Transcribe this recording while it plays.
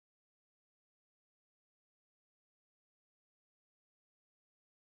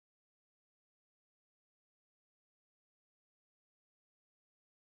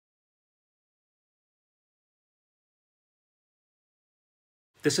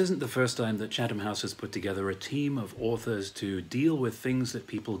This isn't the first time that Chatham House has put together a team of authors to deal with things that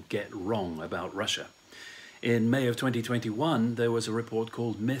people get wrong about Russia. In May of 2021, there was a report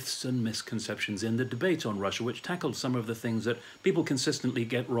called Myths and Misconceptions in the Debate on Russia, which tackled some of the things that people consistently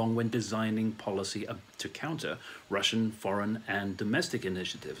get wrong when designing policy to counter Russian foreign and domestic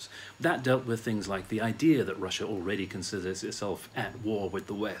initiatives. That dealt with things like the idea that Russia already considers itself at war with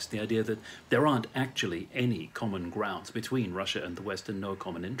the West, the idea that there aren't actually any common grounds between Russia and the West and no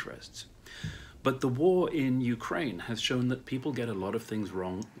common interests. But the war in Ukraine has shown that people get a lot of things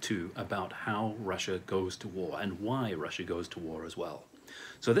wrong too about how Russia goes to war and why Russia goes to war as well.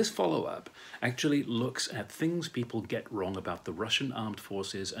 So this follow-up actually looks at things people get wrong about the Russian armed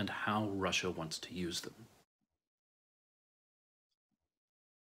forces and how Russia wants to use them.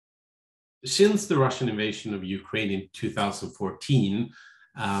 Since the Russian invasion of Ukraine in 2014,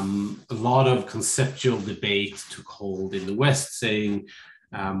 a lot of conceptual debate took hold in the West, saying,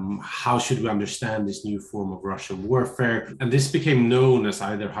 how should we understand this new form of Russian warfare? And this became known as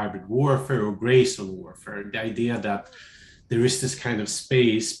either hybrid warfare or gray zone warfare. The idea that there is this kind of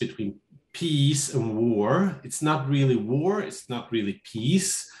space between peace and war. It's not really war, it's not really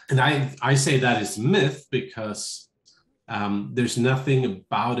peace. And I say that is myth because there's nothing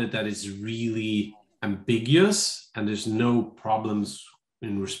about it that is really ambiguous, and there's no problems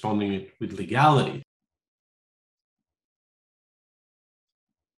in responding it with legality.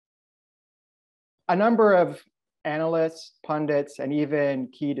 A number of analysts, pundits, and even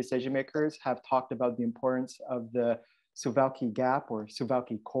key decision makers have talked about the importance of the Suwalki Gap or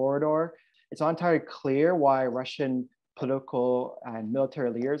Suwalki Corridor. It's not entirely clear why Russian political and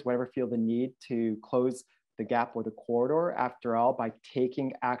military leaders would ever feel the need to close the gap or the corridor. After all, by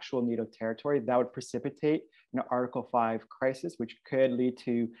taking actual NATO territory, that would precipitate an Article 5 crisis, which could lead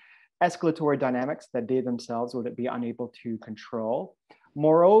to escalatory dynamics that they themselves would be unable to control.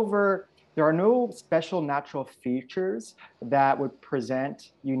 Moreover, there are no special natural features that would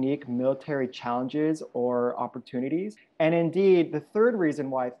present unique military challenges or opportunities. And indeed, the third reason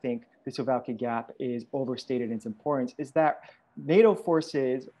why I think the Suwalki Gap is overstated in its importance is that NATO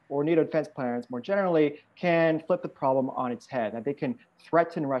forces or NATO defense plans more generally can flip the problem on its head, that they can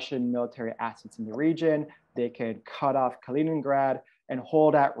threaten Russian military assets in the region, they could cut off Kaliningrad and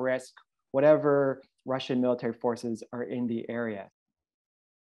hold at risk whatever Russian military forces are in the area.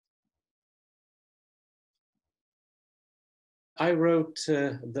 I wrote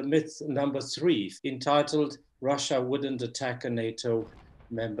the myth number 3, entitled Russia Wouldn't Attack a NATO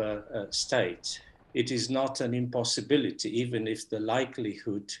member state. It is not an impossibility, even if the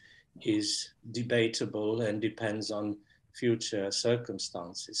likelihood is debatable and depends on future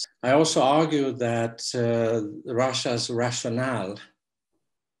circumstances. I also argue that Russia's rationale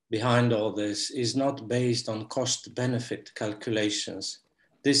behind all this is not based on cost-benefit calculations.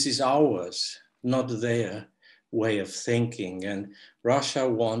 This is ours, not their way of thinking. And Russia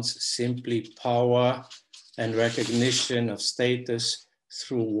wants simply power and recognition of status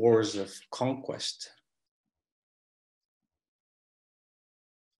through wars of conquest.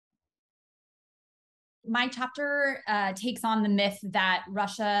 My chapter takes on the myth that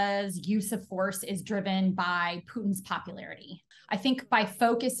Russia's use of force is driven by Putin's popularity. I think by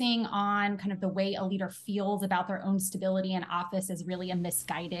focusing on kind of the way a leader feels about their own stability in office is really a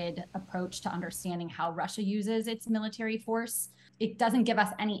misguided approach to understanding how Russia uses its military force. It doesn't give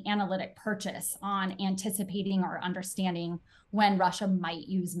us any analytic purchase on anticipating or understanding when Russia might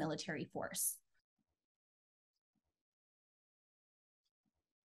use military force.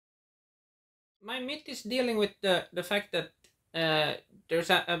 My myth is dealing with the fact that there's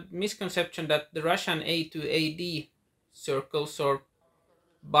a misconception that the Russian A to AD circles or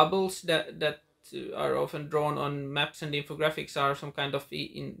bubbles that are often drawn on maps and infographics are some kind of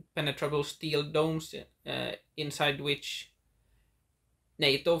impenetrable steel domes inside which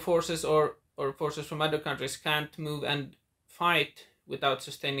NATO forces or forces from other countries can't move and fight without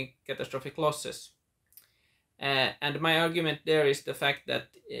sustaining catastrophic losses. And my argument there is the fact that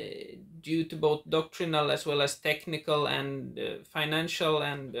due to both doctrinal as well as technical and financial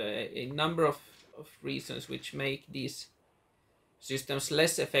and a number of reasons which make these systems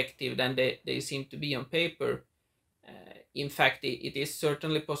less effective than they seem to be on paper, in fact, it is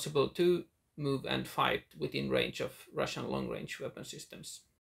certainly possible to move and fight within range of Russian long-range weapon systems.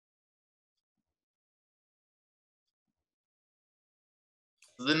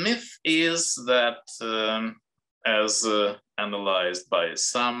 The myth is that, as analyzed by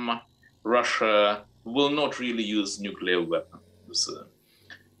some, Russia will not really use nuclear weapons.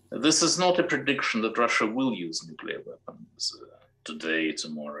 This is not a prediction that Russia will use nuclear weapons today,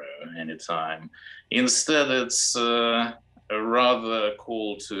 tomorrow, anytime. Instead, it's rather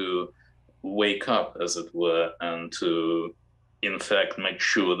call to wake up, as it were, and to, in fact, make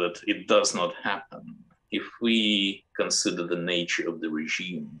sure that it does not happen. If we consider the nature of the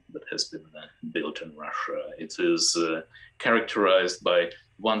regime that has been built in Russia, it is characterized by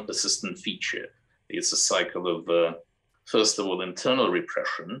one persistent feature. It's a cycle of, first of all, internal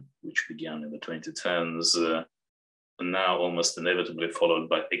repression, which began in the 2010s, and now almost inevitably followed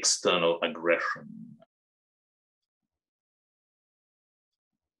by external aggression.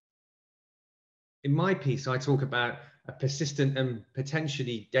 In my piece, I talk about a persistent and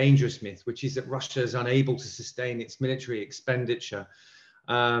potentially dangerous myth, which is that Russia is unable to sustain its military expenditure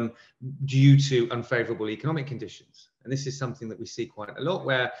due to unfavorable economic conditions. And this is something that we see quite a lot,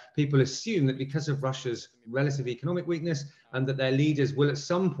 where people assume that because of Russia's relative economic weakness and that their leaders will at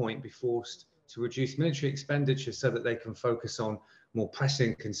some point be forced to reduce military expenditure so that they can focus on more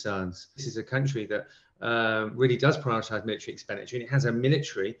pressing concerns. This is a country that really does prioritize military expenditure, and it has a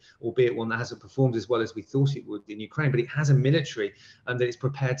military, albeit one that hasn't performed as well as we thought it would in Ukraine, but it has a military that it's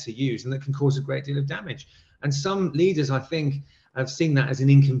prepared to use and that can cause a great deal of damage. And some leaders, I think, have seen that as an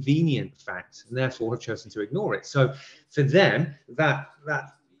inconvenient fact and therefore have chosen to ignore it. So for them, that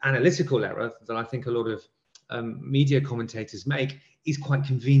analytical error that I think a lot of media commentators make is quite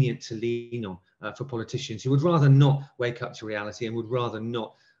convenient to lean on for politicians who would rather not wake up to reality and would rather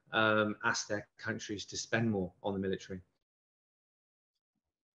not ask their countries to spend more on the military.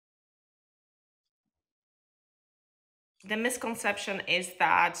 The misconception is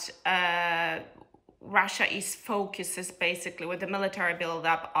that Russia is focuses basically with the military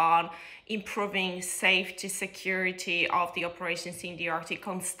buildup on improving safety, security of the operations in the Arctic,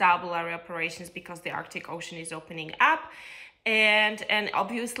 constabulary operations, because the Arctic Ocean is opening up. And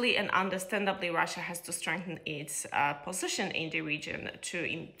obviously and understandably, Russia has to strengthen its position in the region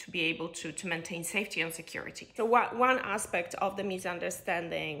to be able to maintain safety and security. So one aspect of the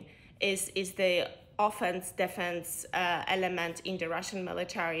misunderstanding is the offense-defense element in the Russian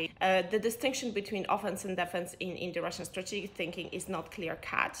military. The distinction between offense and defense in the Russian strategic thinking is not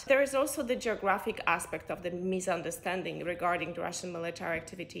clear-cut. There is also the geographic aspect of the misunderstanding regarding the Russian military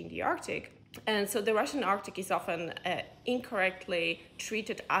activity in the Arctic. And so the Russian Arctic is often incorrectly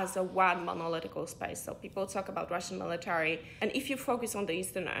treated as a one monolithical space. So people talk about Russian military, and if you focus on the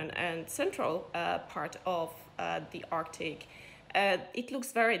eastern and central part of the Arctic, it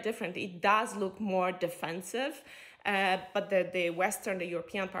looks very different. It does look more defensive, but the Western, the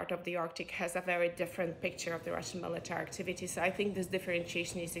European part of the Arctic has a very different picture of the Russian military activity. So I think this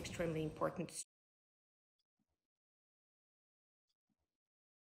differentiation is extremely important.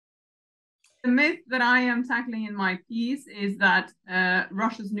 The myth that I am tackling in my piece is that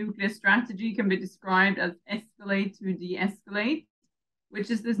Russia's nuclear strategy can be described as escalate to de-escalate,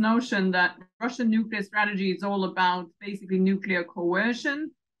 which is this notion that Russian nuclear strategy is all about basically nuclear coercion,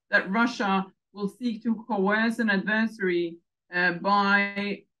 that Russia will seek to coerce an adversary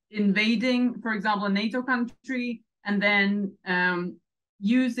by invading, for example, a NATO country, and then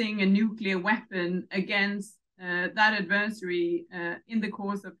using a nuclear weapon against that adversary in the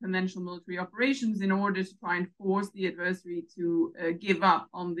course of conventional military operations in order to try and force the adversary to give up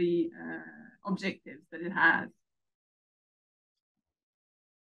on the objectives that it has.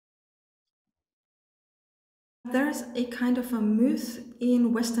 There's a kind of a myth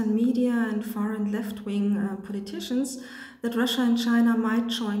in Western media and foreign left-wing politicians that Russia and China might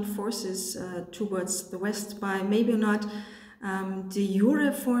join forces towards the West by maybe not de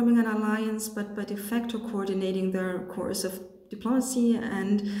jure forming an alliance, but by de facto coordinating their course of diplomacy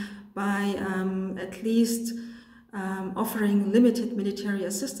and by at least offering limited military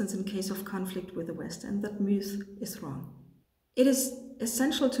assistance in case of conflict with the West. And that myth is wrong. It is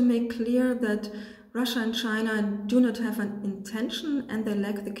essential to make clear that Russia and China do not have an intention and they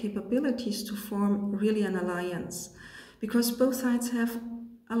lack the capabilities to form really an alliance, because both sides have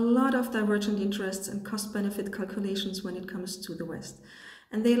a lot of divergent interests and cost-benefit calculations when it comes to the West,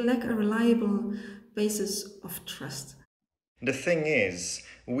 and they lack a reliable basis of trust. The thing is,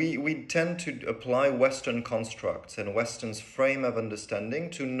 we tend to apply Western constructs and Western's frame of understanding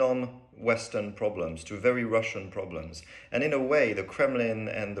to non-Western problems, to very Russian problems. And in a way, the Kremlin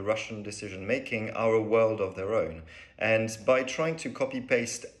and the Russian decision-making are a world of their own. And by trying to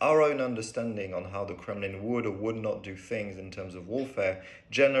copy-paste our own understanding on how the Kremlin would or would not do things in terms of warfare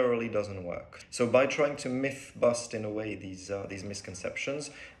generally doesn't work. So by trying to myth-bust in a way these misconceptions,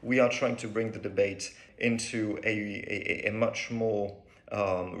 we are trying to bring the debate into a much more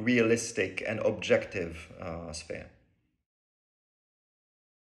realistic and objective sphere.